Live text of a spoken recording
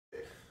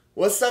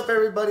What's up,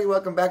 everybody?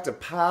 Welcome back to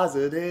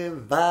Positive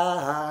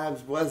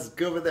Vibes. What's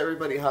good with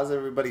everybody? How's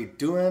everybody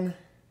doing?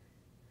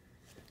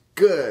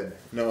 Good.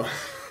 No,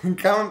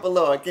 comment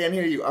below. I can't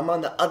hear you. I'm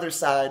on the other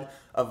side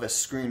of the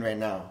screen right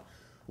now.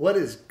 What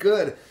is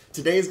good?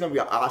 Today is going to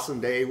be an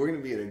awesome day. We're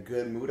going to be in a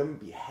good mood. I'm going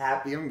to be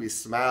happy. I'm going to be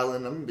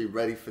smiling. I'm going to be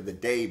ready for the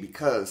day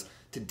because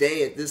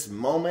today, at this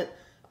moment,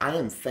 I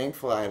am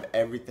thankful I have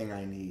everything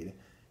I need.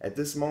 At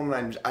this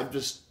moment, I'm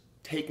just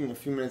taking a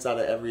few minutes out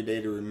of every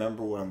day to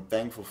remember what I'm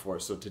thankful for.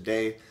 So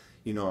today,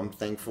 I'm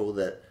thankful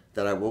that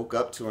I woke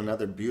up to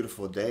another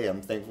beautiful day.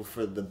 I'm thankful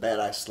for the bed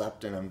I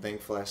slept in. I'm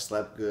thankful I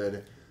slept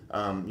good.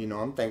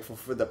 I'm thankful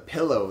for the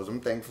pillows. I'm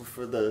thankful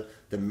for the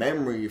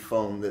memory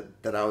foam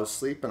that I was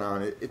sleeping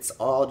on. It's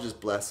all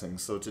just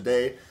blessings. So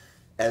today,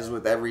 as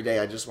with every day,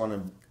 I just want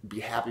to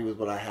be happy with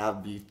what I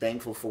have, be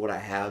thankful for what I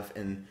have,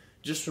 and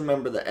just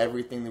remember that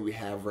everything that we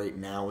have right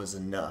now is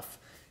enough.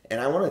 And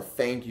I want to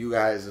thank you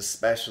guys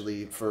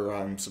especially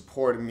for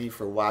supporting me,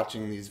 for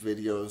watching these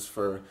videos,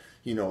 for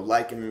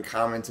liking and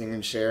commenting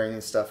and sharing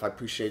and stuff. I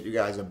appreciate you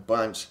guys a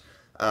bunch.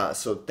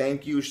 So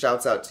thank you.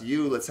 Shouts out to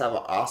you. Let's have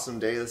an awesome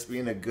day. Let's be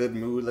in a good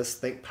mood. Let's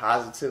think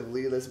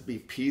positively. Let's be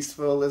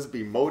peaceful. Let's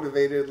be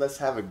motivated. Let's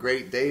have a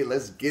great day.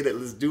 Let's get it.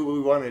 Let's do what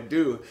we want to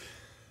do.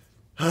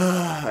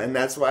 And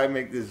that's why I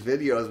make these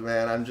videos,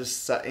 man. I'm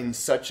just in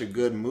such a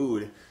good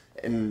mood.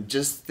 And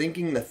just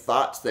thinking the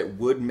thoughts that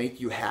would make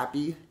you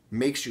happy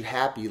makes you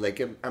happy.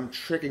 Like, I'm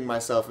tricking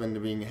myself into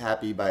being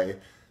happy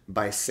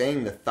by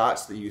saying the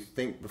thoughts that you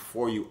think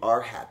before you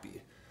are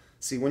happy.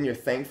 See, when you're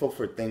thankful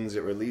for things,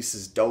 it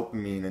releases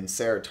dopamine and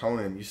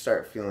serotonin. You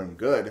start feeling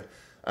good.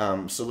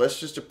 So let's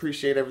just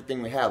appreciate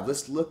everything we have.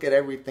 Let's look at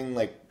everything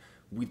like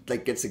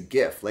it's a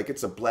gift, like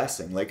it's a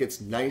blessing, like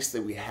it's nice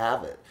that we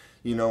have it.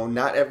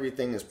 Not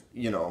everything is,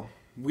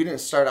 we didn't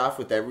start off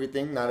with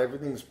everything. Not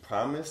everything is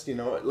promised.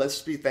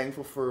 Let's be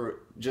thankful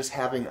for just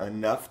having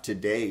enough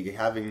today,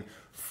 having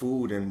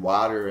food and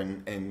water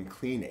and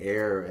clean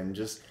air, and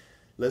just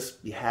let's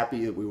be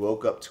happy that we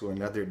woke up to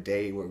another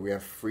day where we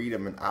have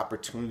freedom and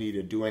opportunity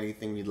to do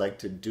anything we'd like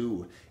to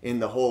do in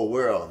the whole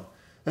world.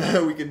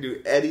 We can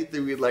do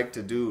anything we'd like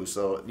to do.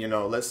 So,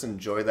 let's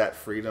enjoy that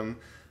freedom.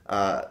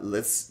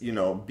 Let's,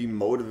 be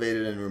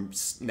motivated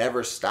and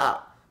never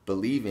stop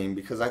believing,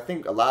 because I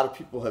think a lot of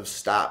people have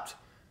stopped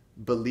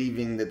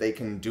believing that they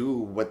can do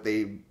what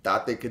they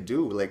thought they could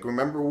do. Like,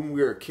 remember when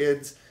we were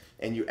kids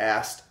and you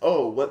asked,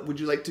 oh, what would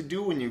you like to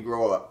do when you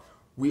grow up?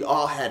 We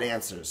all had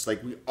answers.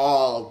 Like, we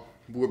all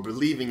were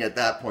believing at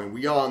that point.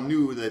 We all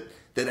knew that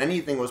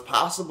anything was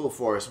possible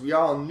for us. We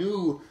all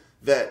knew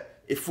that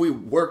if we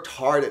worked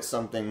hard at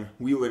something,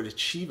 we would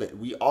achieve it.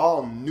 We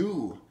all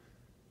knew,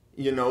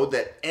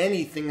 that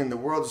anything in the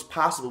world is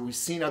possible. We've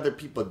seen other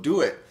people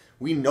do it.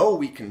 We know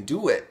we can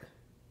do it.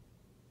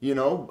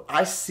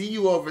 I see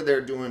you over there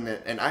doing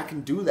it, and I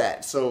can do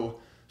that. So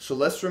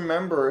let's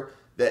remember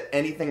that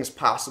anything is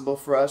possible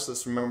for us.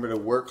 Let's remember to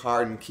work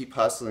hard and keep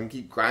hustling,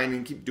 keep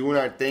grinding, keep doing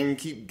our thing,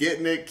 keep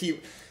getting it,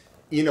 keep,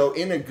 in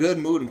a good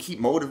mood, and keep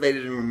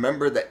motivated, and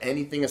remember that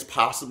anything is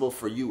possible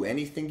for you.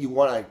 Anything you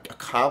want to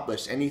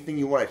accomplish, anything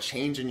you want to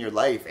change in your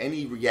life,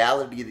 any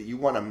reality that you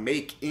want to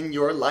make in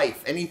your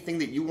life, anything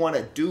that you want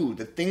to do,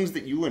 the things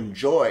that you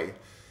enjoy,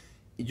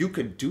 you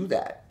could do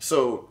that.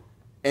 So,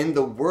 and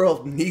the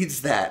world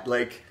needs that.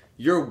 Like,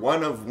 you're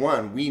one of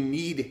one. We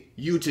need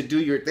you to do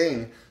your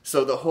thing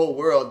so the whole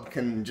world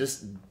can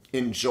just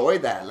enjoy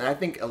that. And I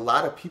think a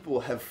lot of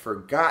people have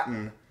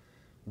forgotten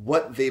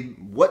what they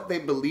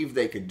believe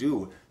they could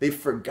do. They've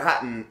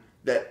forgotten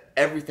that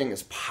everything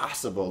is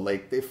possible.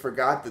 Like, they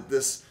forgot that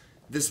this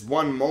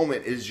one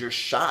moment is your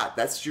shot.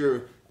 That's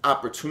your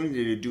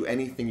opportunity to do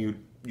anything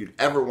you'd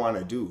ever want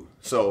to do.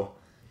 So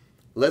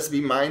let's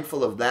be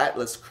mindful of that.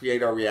 Let's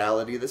create our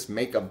reality. Let's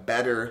make a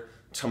better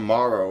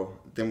tomorrow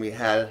than we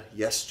had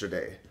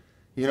yesterday.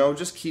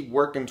 Just keep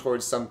working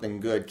towards something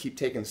good. Keep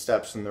taking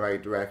steps in the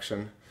right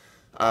direction.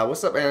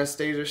 What's up,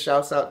 Anastasia?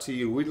 Shouts out to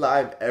you. We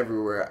live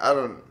everywhere.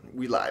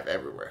 We live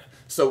everywhere.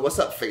 So what's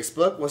up,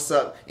 Facebook? What's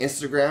up,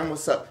 Instagram?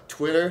 What's up,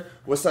 Twitter?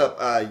 What's up,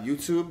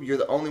 YouTube? You're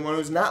the only one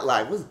who's not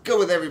live. What's good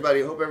with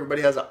everybody? Hope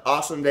everybody has an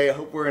awesome day. I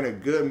hope we're in a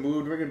good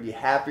mood. We're going to be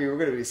happy. We're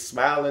going to be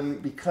smiling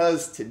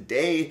because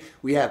today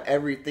we have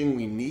everything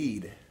we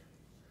need.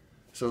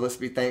 So let's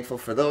be thankful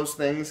for those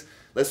things.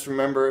 Let's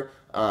remember,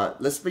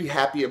 let's be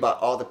happy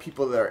about all the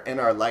people that are in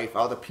our life,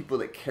 all the people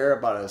that care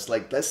about us.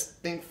 Like, let's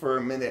think for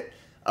a minute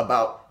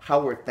about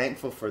how we're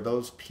thankful for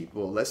those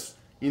people. Let's,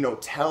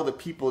 tell the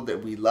people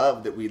that we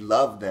love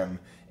them,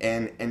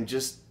 and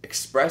just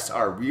express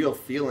our real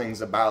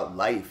feelings about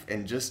life,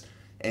 and just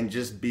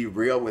be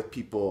real with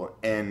people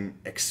and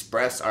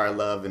express our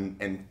love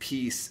and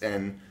peace.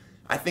 And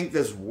I think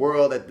this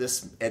world at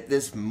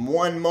this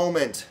one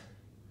moment,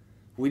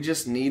 we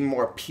just need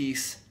more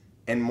peace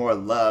and more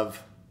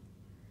love,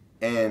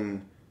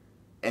 and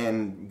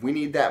we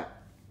need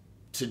that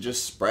to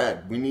just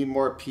spread. We need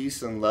more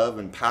peace and love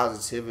and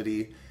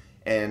positivity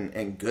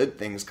and good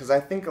things, because I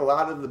think a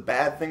lot of the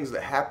bad things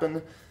that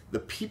happen, the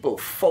people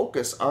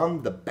focus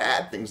on the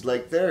bad things.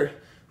 Like, they're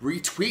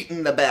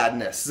retweeting the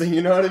badness.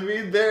 You know what I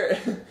mean?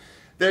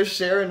 They're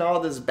sharing all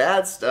this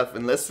bad stuff,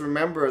 and let's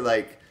remember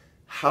like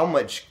how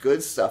much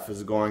good stuff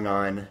is going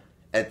on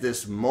at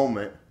this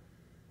moment,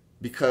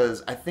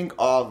 because I think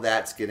all of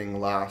that's getting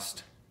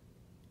lost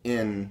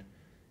in,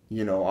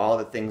 you know, all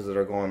the things that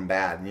are going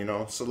bad, you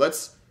know. So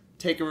let's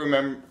take a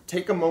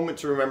moment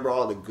to remember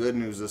all the good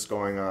news that's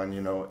going on,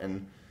 you know,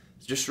 and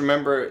just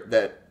remember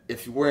that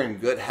if we're in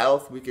good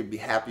health, we could be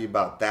happy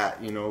about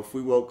that. You know, if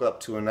we woke up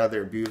to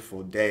another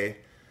beautiful day,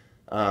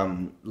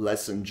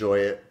 let's enjoy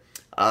it.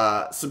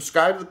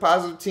 Subscribe to the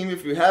Positive Team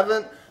if you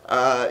haven't.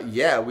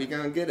 Yeah, we're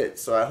gonna get it.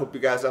 So I hope you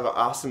guys have an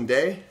awesome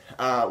day.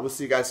 We'll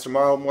see you guys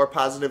tomorrow. More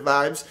positive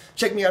vibes.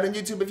 Check me out on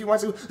YouTube if you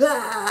want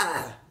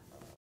to.